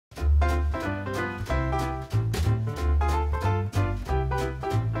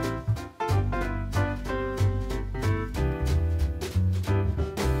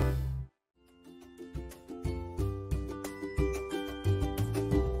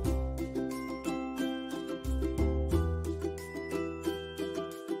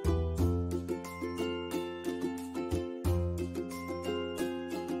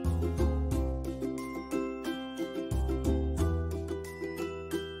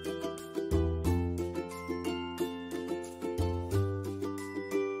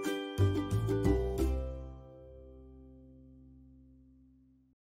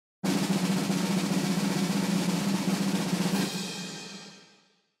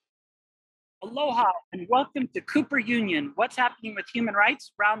Aloha and welcome to Cooper Union, what's happening with human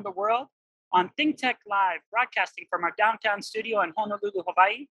rights around the world on ThinkTech Live, broadcasting from our downtown studio in Honolulu,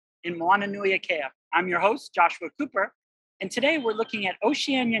 Hawaii, in Moana Nui Akea. I'm your host, Joshua Cooper, and today we're looking at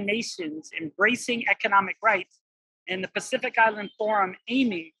Oceania nations embracing economic rights in the Pacific Island Forum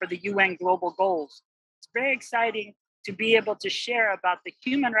aiming for the UN global goals. It's very exciting to be able to share about the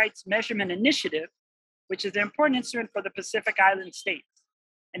Human Rights Measurement Initiative, which is an important instrument for the Pacific Island states.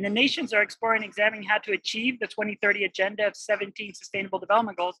 And the nations are exploring and examining how to achieve the 2030 agenda of 17 sustainable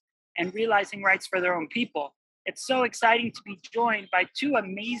development goals and realizing rights for their own people. It's so exciting to be joined by two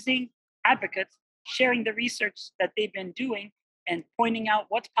amazing advocates sharing the research that they've been doing and pointing out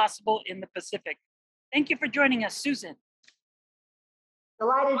what's possible in the Pacific. Thank you for joining us, Susan.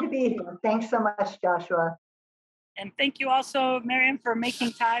 Delighted to be here. Thanks so much, Joshua. And thank you also, Mariam, for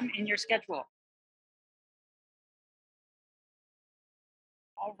making time in your schedule.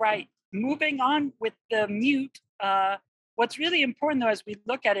 All right, moving on with the mute. What's really important, though, as we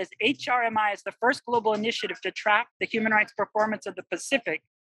look at is HRMI is the first global initiative to track the human rights performance of the Pacific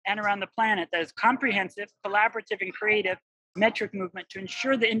and around the planet that is comprehensive, collaborative, and creative metric movement to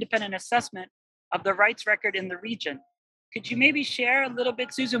ensure the independent assessment of the rights record in the region. Could you maybe share a little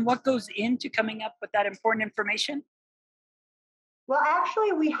bit, Susan, what goes into coming up with that important information? Well,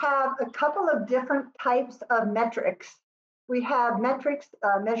 actually, we have a couple of different types of metrics. We have metrics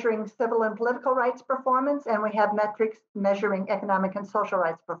measuring civil and political rights performance, and we have metrics measuring economic and social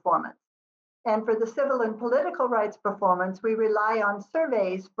rights performance. And for the civil and political rights performance, we rely on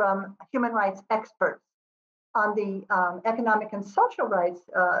surveys from human rights experts. On the economic and social rights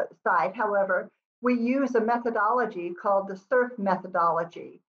side, however, we use a methodology called the SURF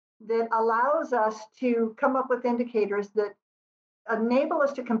methodology that allows us to come up with indicators that enable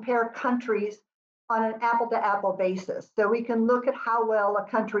us to compare countries on an apple-to-apple basis. So we can look at how well a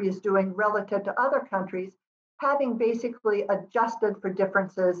country is doing relative to other countries, having basically adjusted for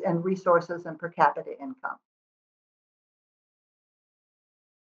differences in resources and per capita income.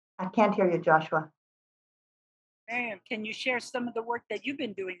 I can't hear you, Joshua. Mariam, can you share some of the work that you've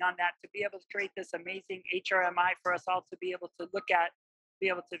been doing on that to be able to create this amazing HRMI for us all to be able to look at, be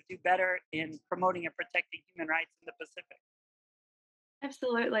able to do better in promoting and protecting human rights in the Pacific?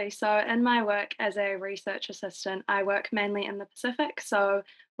 Absolutely. So, in my work as a research assistant, I work mainly in the Pacific. So,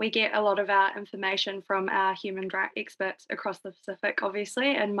 we get a lot of our information from our human rights experts across the Pacific,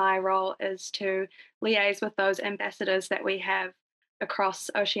 obviously. And my role is to liaise with those ambassadors that we have across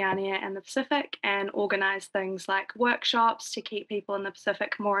Oceania and the Pacific and organize things like workshops to keep people in the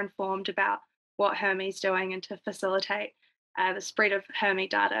Pacific more informed about what HRMI is doing and to facilitate the spread of HRMI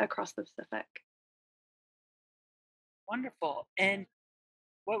data across the Pacific. Wonderful. And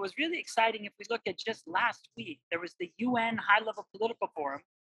what was really exciting, if we look at just last week, there was the UN High-Level Political Forum,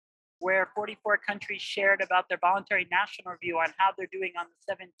 where 44 countries shared about their voluntary national review on how they're doing on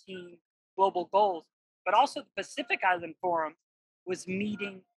the 17 global goals. But also the Pacific Island Forum was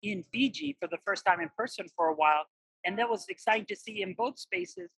meeting in Fiji for the first time in person for a while. And that was exciting to see in both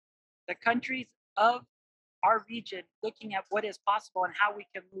spaces, the countries of our region looking at what is possible and how we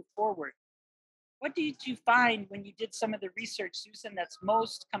can move forward. What did you find when you did some of the research, Susan, that's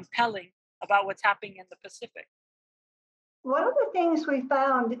most compelling about what's happening in the Pacific? One of the things we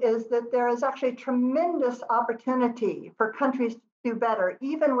found is that there is actually tremendous opportunity for countries to do better,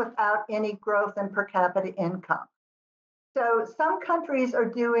 even without any growth in per capita income. So some countries are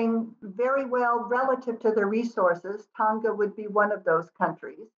doing very well relative to their resources. Tonga would be one of those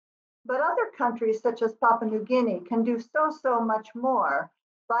countries. But other countries, such as Papua New Guinea, can do so much more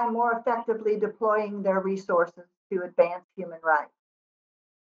by more effectively deploying their resources to advance human rights.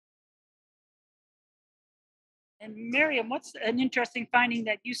 And Mariam, what's an interesting finding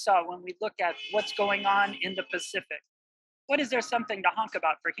that you saw when we look at what's going on in the Pacific? What is there something to honk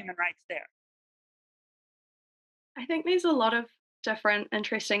about for human rights there? I think there's a lot of different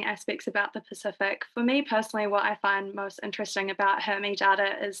interesting aspects about the Pacific. For me personally, what I find most interesting about HRMI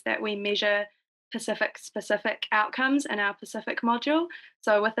data is that we measure Pacific-specific outcomes in our Pacific module.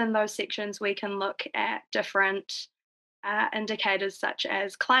 So within those sections, we can look at different indicators such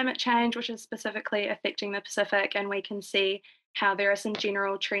as climate change, which is specifically affecting the Pacific, and we can see how there are some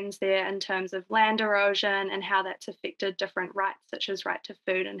general trends there in terms of land erosion and how that's affected different rights, such as right to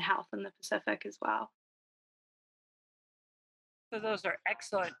food and health in the Pacific as well. So those are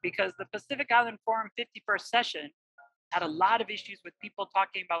excellent because the Pacific Island Forum 51st session had a lot of issues with people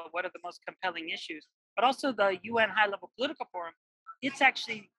talking about what are the most compelling issues, but also the UN High-Level Political Forum, it's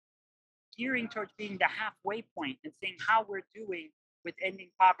actually gearing towards being the halfway point and seeing how we're doing with ending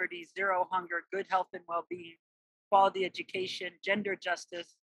poverty, zero hunger, good health and well-being, quality education, gender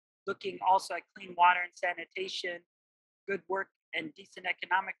justice, looking also at clean water and sanitation, good work and decent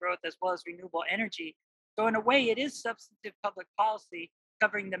economic growth, as well as renewable energy. So in a way, it is substantive public policy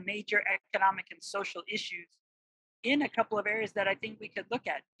covering the major economic and social issues in a couple of areas that I think we could look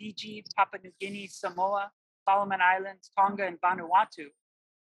at: Fiji, Papua New Guinea, Samoa, Solomon Islands, Tonga, and Vanuatu.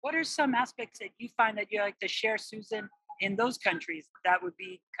 What are some aspects that you find that you like to share, Susan, in those countries that would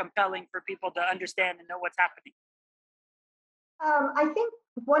be compelling for people to understand and know what's happening? I think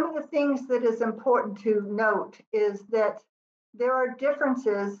one of the things that is important to note is that there are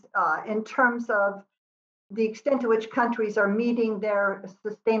differences in terms of the extent to which countries are meeting their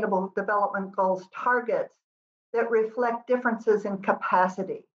sustainable development goals targets that reflect differences in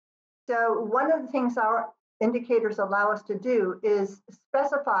capacity. So one of the things our indicators allow us to do is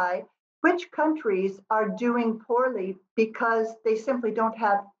specify which countries are doing poorly because they simply don't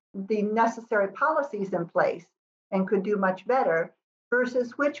have the necessary policies in place and could do much better,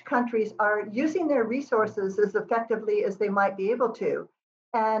 versus which countries are using their resources as effectively as they might be able to.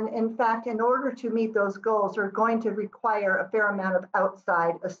 And in fact, in order to meet those goals, are going to require a fair amount of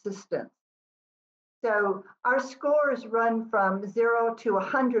outside assistance. So our scores run from 0 to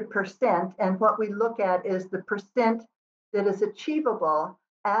 100%, and what we look at is the percent that is achievable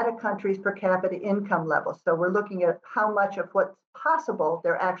at a country's per capita income level. So we're looking at how much of what's possible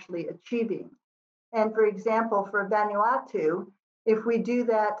they're actually achieving. And for example, for Vanuatu, if we do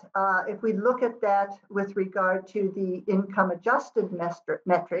that, if we look at that with regard to the income adjusted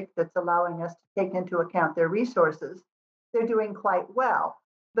metric that's allowing us to take into account their resources, they're doing quite well.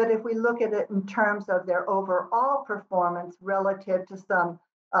 But if we look at it in terms of their overall performance relative to some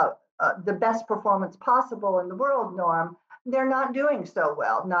the best performance possible in the world norm, they're not doing so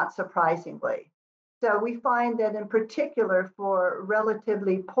well, not surprisingly. So we find that in particular for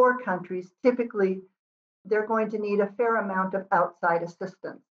relatively poor countries, typically they're going to need a fair amount of outside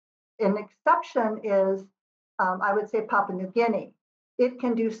assistance. An exception is, I would say, Papua New Guinea. It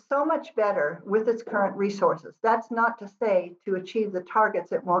can do so much better with its current resources. That's not to say to achieve the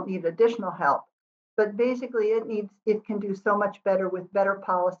targets it won't need additional help, but basically it can do so much better with better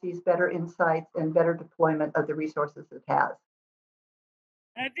policies, better insights, and better deployment of the resources it has.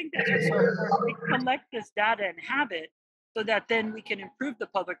 And I think that's what's so important. We collect this data and have it so that then we can improve the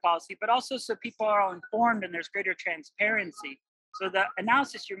public policy, but also so people are all informed and there's greater transparency. So the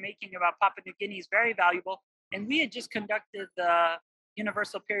analysis you're making about Papua New Guinea is very valuable. And we had just conducted the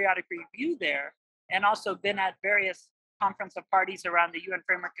Universal Periodic Review there and also been at various conference of parties around the UN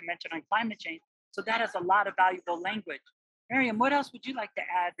Framework Convention on Climate Change. So that has a lot of valuable language. Mariam, what else would you like to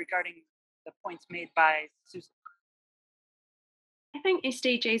add regarding the points made by Susan? I think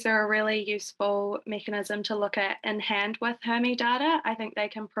SDGs are a really useful mechanism to look at in hand with HRMI data. I think they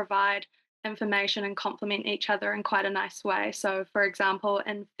can provide information and complement each other in quite a nice way. So, for example,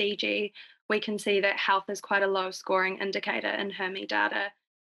 in Fiji, we can see that health is quite a low scoring indicator in HRMI data.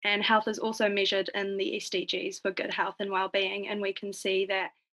 And health is also measured in the SDGs for good health and well-being. And we can see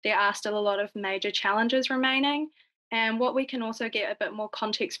that there are still a lot of major challenges remaining. And what we can also get a bit more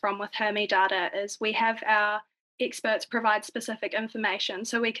context from with HRMI data is we have our experts provide specific information.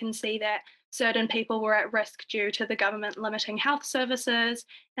 So we can see that certain people were at risk due to the government limiting health services,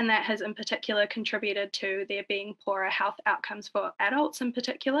 and that has in particular contributed to there being poorer health outcomes for adults in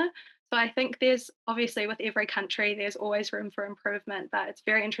particular. So I think there's obviously with every country, there's always room for improvement, but it's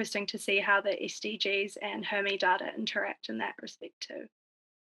very interesting to see how the SDGs and HRMI data interact in that respect too.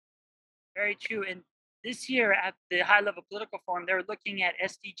 Very true. And this year at the high level political forum, they're looking at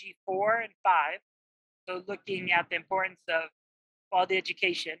SDG 4 and 5. So looking at the importance of quality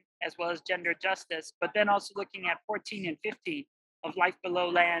education as well as gender justice, but then also looking at 14 and 15 of life below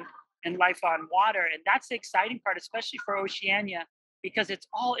land and life on water. And that's the exciting part, especially for Oceania, because it's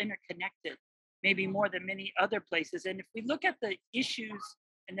all interconnected, maybe more than many other places. And if we look at the issues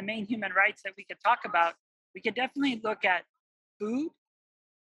and the main human rights that we could talk about, we could definitely look at food.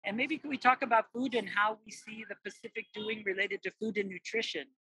 And maybe could we talk about food and how we see the Pacific doing related to food and nutrition?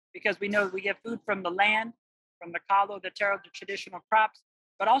 Because we know we get food from the land, from the kalo, the taro, the traditional crops,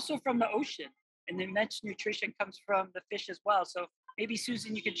 but also from the ocean. And the immense nutrition comes from the fish as well. So maybe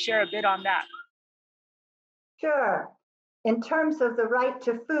Susan, you could share a bit on that. Sure. In terms of the right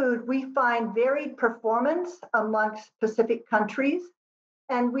to food, we find varied performance amongst Pacific countries.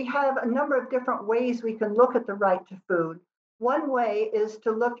 And we have a number of different ways we can look at the right to food. One way is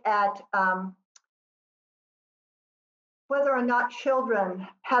to look at whether or not children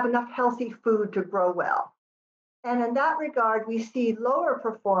have enough healthy food to grow well. And in that regard, we see lower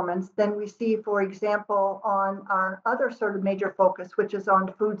performance than we see, for example, on our other sort of major focus, which is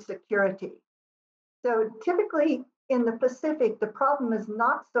on food security. So typically in the Pacific, the problem is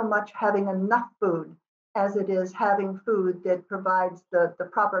not so much having enough food as it is having food that provides the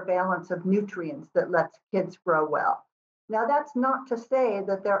proper balance of nutrients that lets kids grow well. Now, that's not to say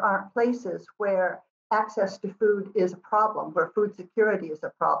that there aren't places where access to food is a problem, where food security is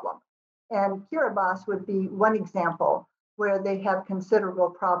a problem. And Kiribati would be one example where they have considerable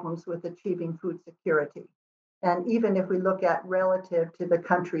problems with achieving food security. And even if we look at relative to the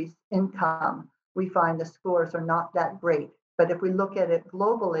country's income, we find the scores are not that great. But if we look at it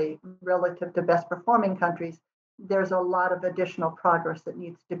globally relative to best performing countries, there's a lot of additional progress that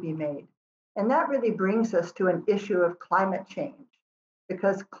needs to be made. And that really brings us to an issue of climate change,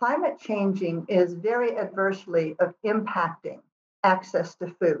 because climate changing is very adversely impacting access to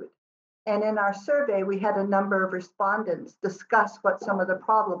food. And in our survey, we had a number of respondents discuss what some of the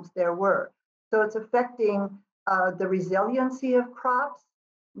problems there were. So it's affecting the resiliency of crops.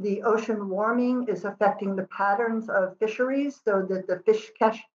 The ocean warming is affecting the patterns of fisheries so that the fish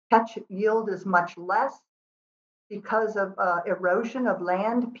catch yield is much less. Because of erosion of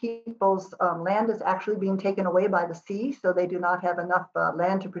land, people's land is actually being taken away by the sea, so they do not have enough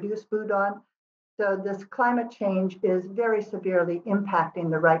land to produce food on. So this climate change is very severely impacting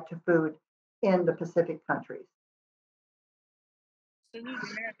the right to food in the Pacific countries. Absolutely,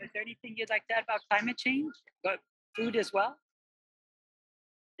 Mariam. Is there anything you'd like to add about climate change, but food as well?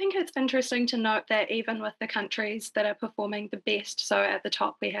 I think it's interesting to note that even with the countries that are performing the best, so at the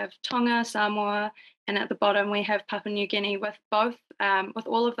top we have Tonga, Samoa, and at the bottom we have Papua New Guinea. With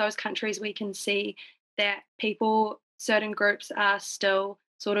all of those countries, we can see that certain groups are still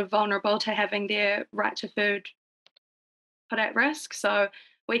sort of vulnerable to having their right to food put at risk. So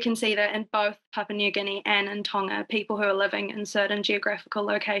we can see that in both Papua New Guinea and in Tonga, people who are living in certain geographical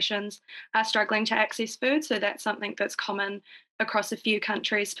locations are struggling to access food. So that's something that's common across a few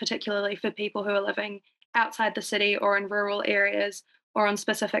countries, particularly for people who are living outside the city or in rural areas or on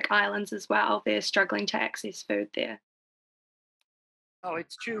specific islands as well. They're struggling to access food there. Oh,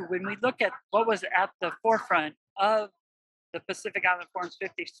 it's true. When we look at what was at the forefront of the Pacific Island Forum's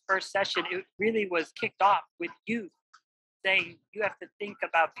 51st session, it really was kicked off with youth saying you have to think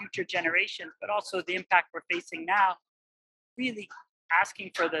about future generations, but also the impact we're facing now, really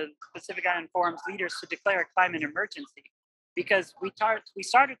asking for the Pacific Island Forum's leaders to declare a climate emergency. Because we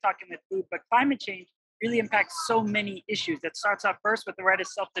started talking with food, but climate change really impacts so many issues. It starts off first with the right of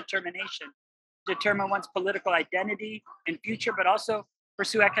self-determination, determine one's political identity and future, but also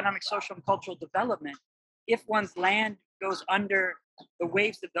pursue economic, social, and cultural development. If one's land goes under the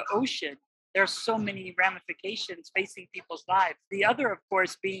waves of the ocean, there are so many ramifications facing people's lives. The other, of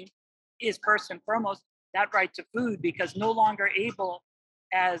course, is first and foremost that right to food, because no longer able,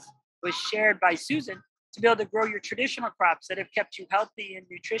 as was shared by Susan, to be able to grow your traditional crops that have kept you healthy and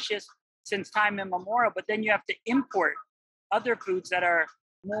nutritious since time immemorial. But then you have to import other foods that are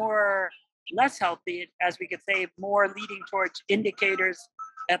less healthy, as we could say, more leading towards indicators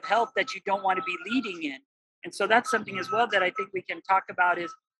of health that you don't want to be leading in. And so that's something as well that I think we can talk about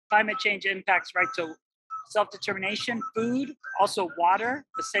is climate change impacts right to self-determination, food, also water,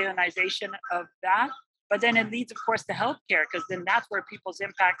 the salinization of that. But then it leads, of course, to healthcare, because then that's where people's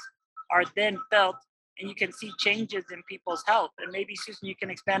impacts are then felt and you can see changes in people's health. And maybe, Susan, you can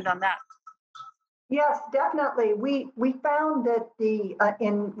expand on that. Yes, definitely. We found that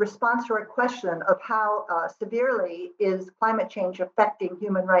in response to our question of how severely is climate change affecting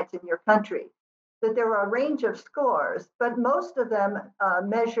human rights in your country, that there were a range of scores, but most of them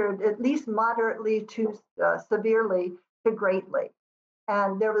measured at least moderately to severely to greatly.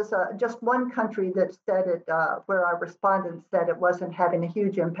 And there was just one country that said it, where our respondents said it wasn't having a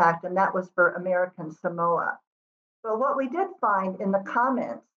huge impact, and that was for American Samoa. But what we did find in the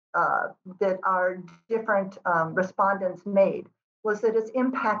comments that our different respondents made was that it's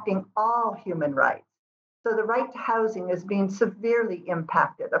impacting all human rights. So the right to housing is being severely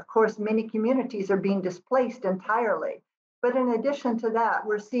impacted. Of course, many communities are being displaced entirely. But in addition to that,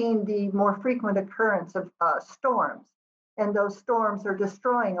 we're seeing the more frequent occurrence of storms. And those storms are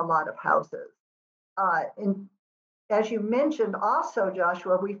destroying a lot of houses. As you mentioned also,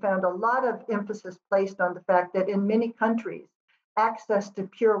 Joshua, we found a lot of emphasis placed on the fact that in many countries, access to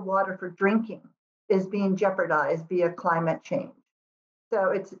pure water for drinking is being jeopardized via climate change.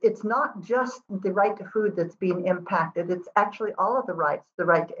 So it's not just the right to food that's being impacted, it's actually all of the rights, the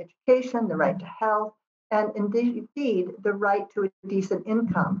right to education, the right to health, and indeed the right to a decent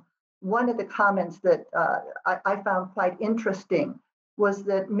income. One of the comments that I found quite interesting was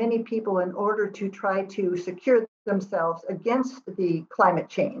that many people, in order to try to secure themselves against the climate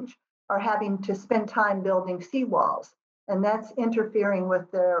change, are having to spend time building seawalls. And that's interfering with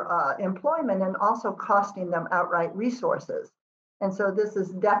their employment and also costing them outright resources. And so this is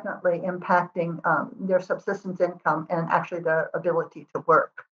definitely impacting their subsistence income and actually their ability to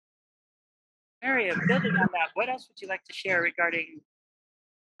work. Mariam, building on that, what else would you like to share regarding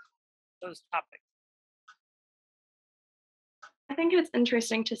those topics? I think it's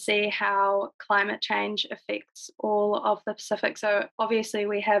interesting to see how climate change affects all of the Pacific. So, obviously,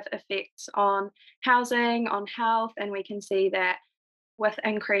 we have effects on housing, on health, and we can see that with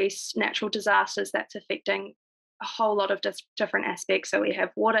increased natural disasters, that's affecting a whole lot of different aspects. So, we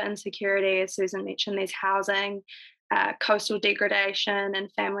have water insecurity, as Susan mentioned, there's housing, coastal degradation,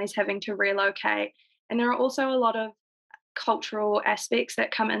 and families having to relocate. And there are also a lot of cultural aspects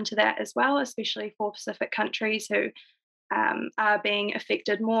that come into that as well, especially for Pacific countries who are being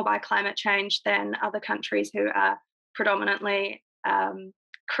affected more by climate change than other countries who are predominantly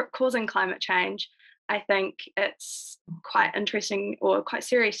causing climate change. I think it's quite interesting or quite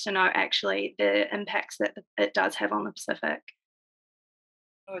serious to note actually the impacts that it does have on the Pacific.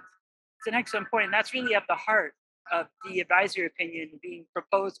 So it's an excellent point, and that's really at the heart of the advisory opinion being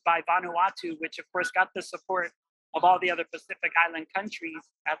proposed by Vanuatu, which of course got the support of all the other Pacific Island countries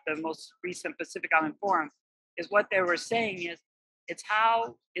at the most recent Pacific Island Forum. Is what they were saying is it's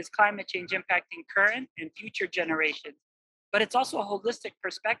how is climate change impacting current and future generations, but it's also a holistic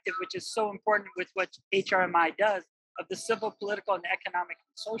perspective, which is so important with what HRMI does of the civil, political, and economic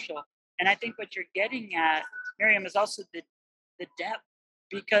and social. And I think what you're getting at, Miriam, is also the depth,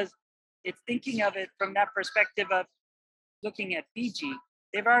 because it's thinking of it from that perspective of looking at Fiji.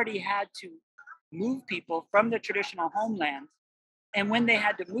 They've already had to move people from the traditional homelands. And when they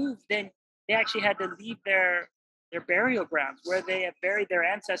had to move, then they actually had to leave their burial grounds where they have buried their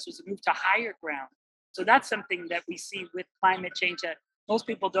ancestors and move to higher ground. So that's something that we see with climate change that most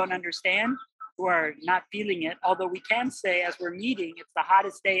people don't understand, who are not feeling it. Although we can say, as we're meeting, it's the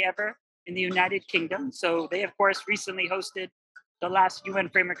hottest day ever in the United Kingdom. So they, of course, recently hosted the last UN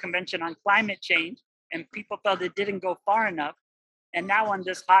Framework Convention on Climate Change, and people felt it didn't go far enough. And now on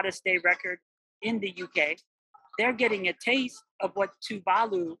this hottest day record in the UK, they're getting a taste of what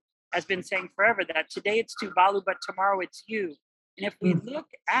Tuvalu has been saying forever, that today it's Tuvalu, but tomorrow it's you. And if we look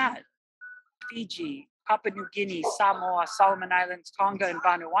at Fiji, Papua New Guinea, Samoa, Solomon Islands, Tonga, and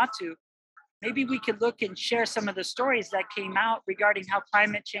Vanuatu, maybe we could look and share some of the stories that came out regarding how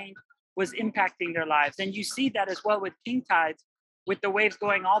climate change was impacting their lives. And you see that as well with king tides, with the waves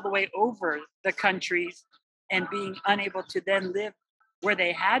going all the way over the countries and being unable to then live where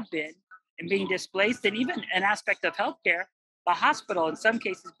they had been and being displaced. And even an aspect of healthcare, the hospital in some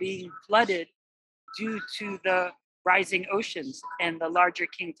cases being flooded due to the rising oceans and the larger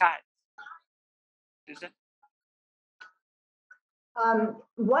king tides. Susan?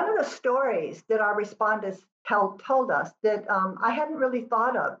 One of the stories that our respondents told us that I hadn't really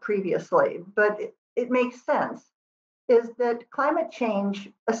thought of previously, but it makes sense, is that climate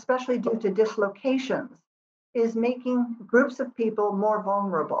change, especially due to dislocations, is making groups of people more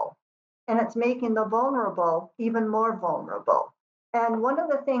vulnerable. And it's making the vulnerable even more vulnerable. And one of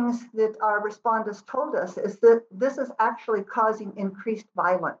the things that our respondents told us is that this is actually causing increased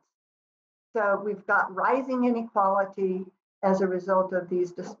violence. So we've got rising inequality as a result of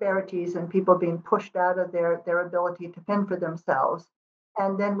these disparities and people being pushed out of their ability to fend for themselves.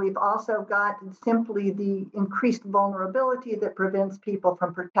 And then we've also got simply the increased vulnerability that prevents people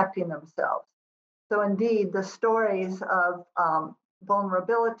from protecting themselves. So indeed, the stories of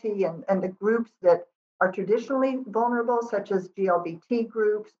vulnerability and the groups that are traditionally vulnerable, such as GLBT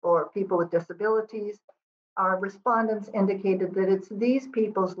groups or people with disabilities, our respondents indicated that it's these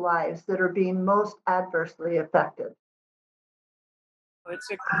people's lives that are being most adversely affected.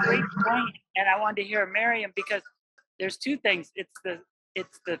 It's a great point, and I wanted to hear Mariam because there's two things.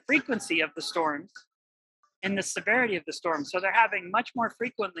 It's the frequency of the storms and the severity of the storms. So they're having much more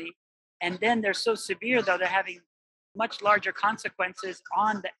frequently, and then they're so severe though they're having much larger consequences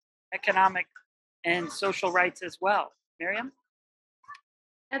on the economic and social rights as well. Mariam?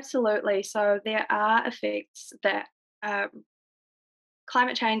 Absolutely. So there are effects that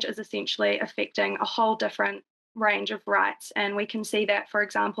climate change is essentially affecting a whole different range of rights. And we can see that, for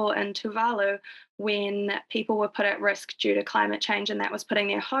example, in Tuvalu, when people were put at risk due to climate change and that was putting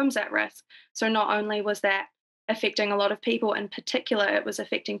their homes at risk. So not only was that affecting a lot of people, in particular, it was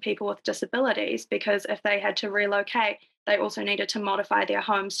affecting people with disabilities, because if they had to relocate, they also needed to modify their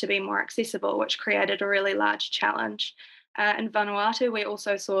homes to be more accessible, which created a really large challenge. In Vanuatu, we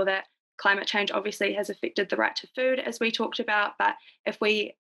also saw that climate change obviously has affected the right to food, as we talked about, but if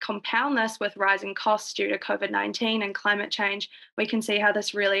we compound this with rising costs due to COVID-19 and climate change, we can see how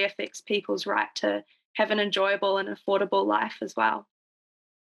this really affects people's right to have an enjoyable and affordable life as well.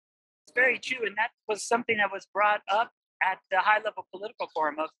 It's very true. And that was something that was brought up at the high level political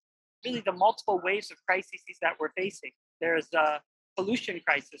forum of really the multiple waves of crises that we're facing. There's a pollution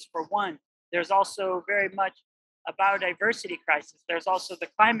crisis, for one. There's also very much a biodiversity crisis. There's also the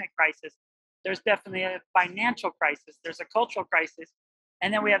climate crisis. There's definitely a financial crisis. There's a cultural crisis.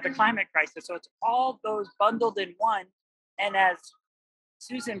 And then we have the climate crisis. So it's all those bundled in one. And as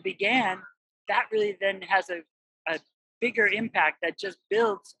Susan began, that really then has a bigger impact that just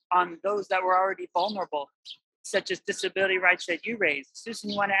builds on those that were already vulnerable, such as disability rights that you raised. Susan,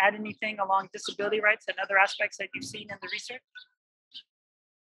 you want to add anything along disability rights and other aspects that you've seen in the research?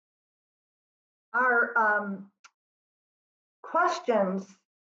 Our questions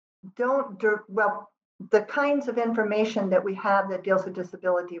don't, well, the kinds of information that we have that deals with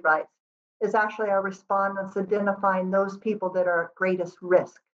disability rights is actually our respondents identifying those people that are at greatest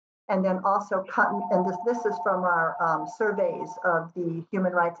risk. And then also, and this is from our surveys of the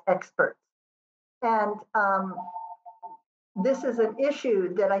human rights experts. And this is an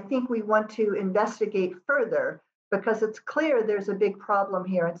issue that I think we want to investigate further because it's clear there's a big problem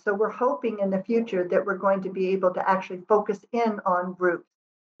here. And so we're hoping in the future that we're going to be able to actually focus in on groups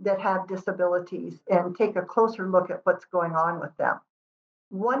that have disabilities and take a closer look at what's going on with them.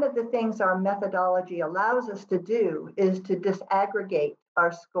 One of the things our methodology allows us to do is to disaggregate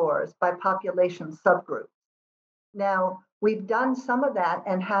our scores by population subgroups. Now, we've done some of that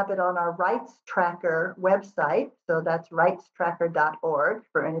and have it on our Rights Tracker website. So that's rightstracker.org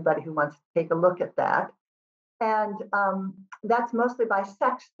for anybody who wants to take a look at that. And that's mostly by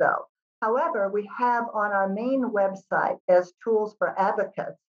sex, though. However, we have on our main website as tools for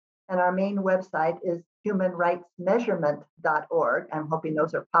advocates, and our main website is humanrightsmeasurement.org. I'm hoping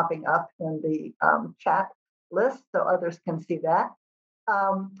those are popping up in the chat list so others can see that.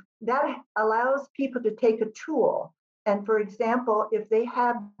 That allows people to take a tool. And for example, if they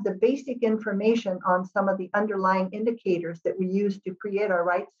have the basic information on some of the underlying indicators that we use to create our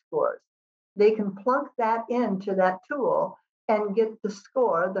rights scores, they can plunk that into that tool and get the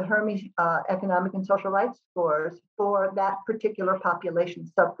score, the HRMI economic and social rights scores for that particular population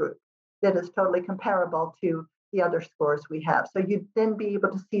subgroup that is totally comparable to the other scores we have. So you'd then be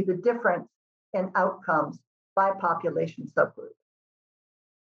able to see the difference in outcomes by population subgroup.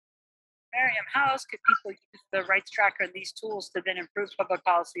 Mariam, how else could people use the Rights Tracker and these tools to then improve public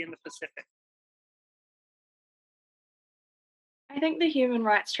policy in the Pacific? I think the Human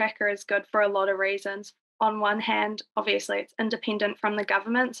Rights Tracker is good for a lot of reasons. On one hand, obviously, it's independent from the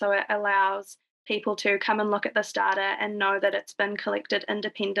government, so it allows people to come and look at this data and know that it's been collected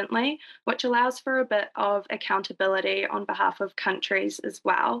independently, which allows for a bit of accountability on behalf of countries as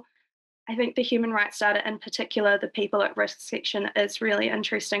well. I think the human rights data, in particular, the people at risk section, is really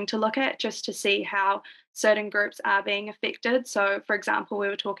interesting to look at just to see how certain groups are being affected. So, for example, we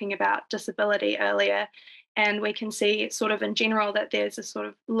were talking about disability earlier, and we can see sort of in general that there's a sort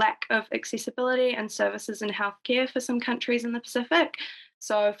of lack of accessibility and services and healthcare for some countries in the Pacific.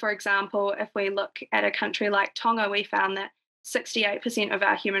 So, for example, if we look at a country like Tonga, we found that 68% of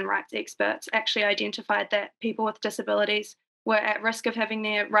our human rights experts actually identified that people with disabilities were at risk of having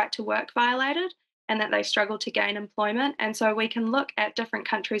their right to work violated and that they struggle to gain employment. And so we can look at different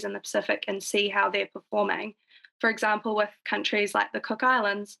countries in the Pacific and see how they're performing. For example, with countries like the Cook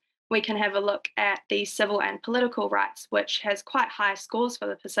Islands, we can have a look at the civil and political rights, which has quite high scores for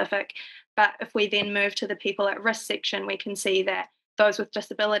the Pacific. But if we then move to the people at risk section, we can see that those with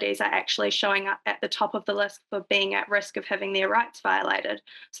disabilities are actually showing up at the top of the list for being at risk of having their rights violated.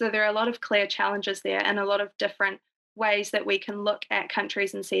 So there are a lot of clear challenges there and a lot of different ways that we can look at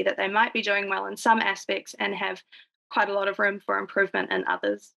countries and see that they might be doing well in some aspects and have quite a lot of room for improvement in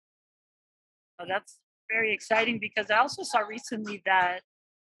others. Well, that's very exciting because I also saw recently that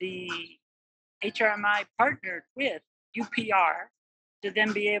the HRMI partnered with UPR to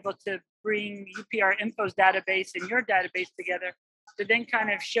then be able to bring UPR Info's database and your database together to then kind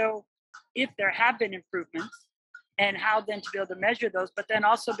of show if there have been improvements and how then to be able to measure those, but then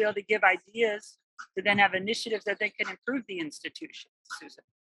also be able to give ideas to then have initiatives that they can improve the institution. Susan.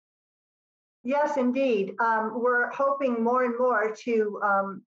 Yes, indeed. We're hoping more and more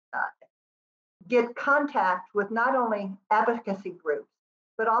to get contact with not only advocacy groups,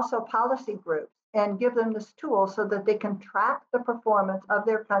 but also policy groups and give them this tool so that they can track the performance of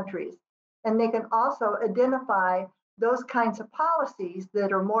their countries. And they can also identify those kinds of policies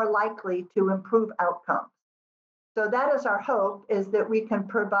that are more likely to improve outcomes. So that is our hope, is that we can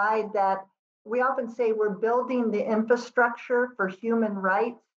provide that. We often say we're building the infrastructure for human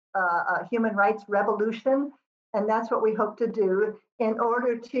rights revolution. And that's what we hope to do. In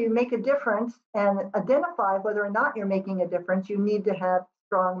order to make a difference and identify whether or not you're making a difference, you need to have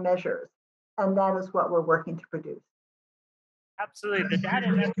strong measures. And that is what we're working to produce. Absolutely. The data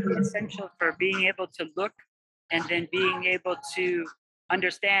is absolutely essential for being able to look and then being able to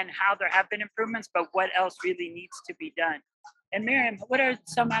understand how there have been improvements, but what else really needs to be done. And Mariam, what are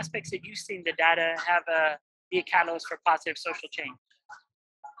some aspects that you've seen the data have be a catalyst for positive social change?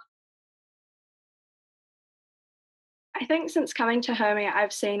 I think since coming to HRMI,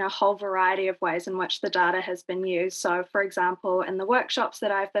 I've seen a whole variety of ways in which the data has been used. So, for example, in the workshops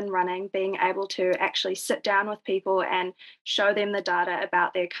that I've been running, being able to actually sit down with people and show them the data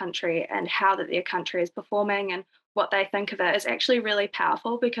about their country and how that their country is performing and what they think of it is actually really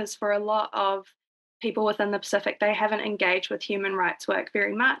powerful, because for a lot of people within the Pacific, they haven't engaged with human rights work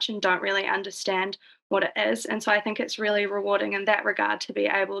very much and don't really understand what it is. And so I think it's really rewarding in that regard to be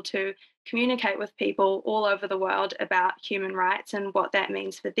able to communicate with people all over the world about human rights and what that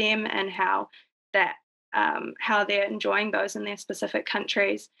means for them and how that how they're enjoying those in their specific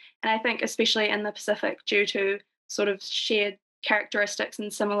countries. And I think especially in the Pacific, due to sort of shared characteristics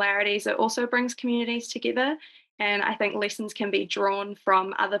and similarities, it also brings communities together. And I think lessons can be drawn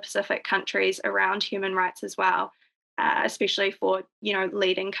from other Pacific countries around human rights as well, especially for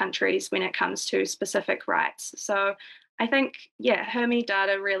leading countries when it comes to specific rights. So I think, yeah, HRMI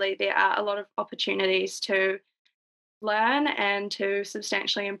data, really, there are a lot of opportunities to learn and to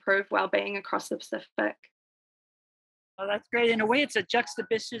substantially improve well-being across the Pacific. Oh, that's great. In a way, it's a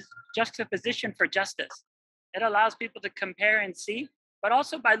juxtaposition for justice. It allows people to compare and see, but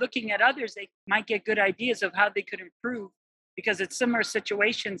also by looking at others, they might get good ideas of how they could improve, because it's similar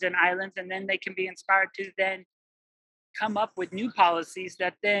situations in islands, and then they can be inspired to then come up with new policies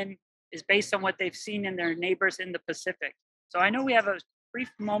that then is based on what they've seen in their neighbors in the Pacific. So I know we have a brief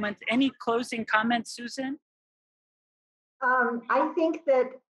moment. Any closing comments, Susan? I think that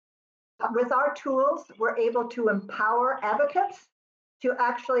with our tools, we're able to empower advocates to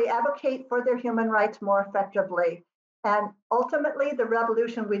actually advocate for their human rights more effectively. And ultimately, the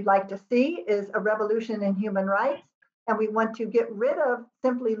revolution we'd like to see is a revolution in human rights. And we want to get rid of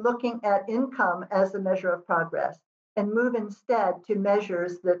simply looking at income as a measure of progress and move instead to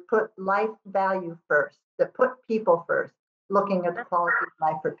measures that put life value first, that put people first, looking at the quality of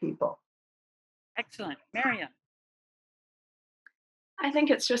life for people. Excellent. Mariam? I think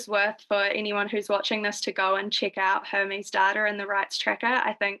it's just worth for anyone who's watching this to go and check out HRMI's data and the rights tracker.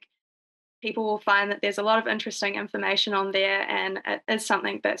 I think people will find that there's a lot of interesting information on there, and it is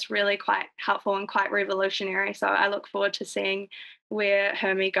something that's really quite helpful and quite revolutionary. So I look forward to seeing where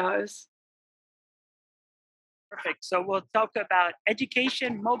HRMI goes. Perfect. So we'll talk about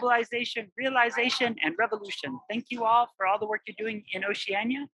education, mobilization, realization, and revolution. Thank you all for all the work you're doing in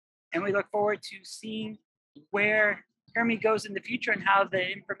Oceania, and we look forward to seeing where HRMI goes in the future and how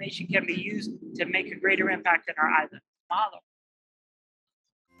the information can be used to make a greater impact in our island. Mahalo.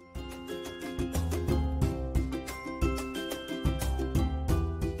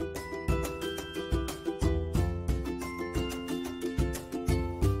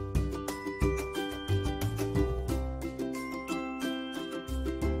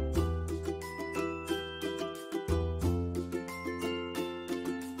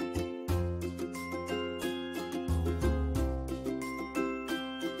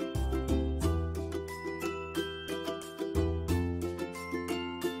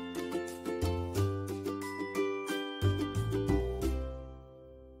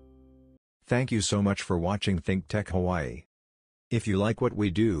 Thank you so much for watching ThinkTech Hawaii. If you like what we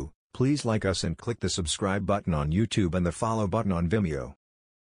do, please like us and click the subscribe button on YouTube and the follow button on Vimeo.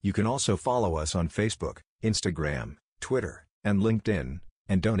 You can also follow us on Facebook, Instagram, Twitter, and LinkedIn,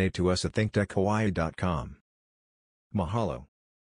 and donate to us at thinktechhawaii.com. Mahalo.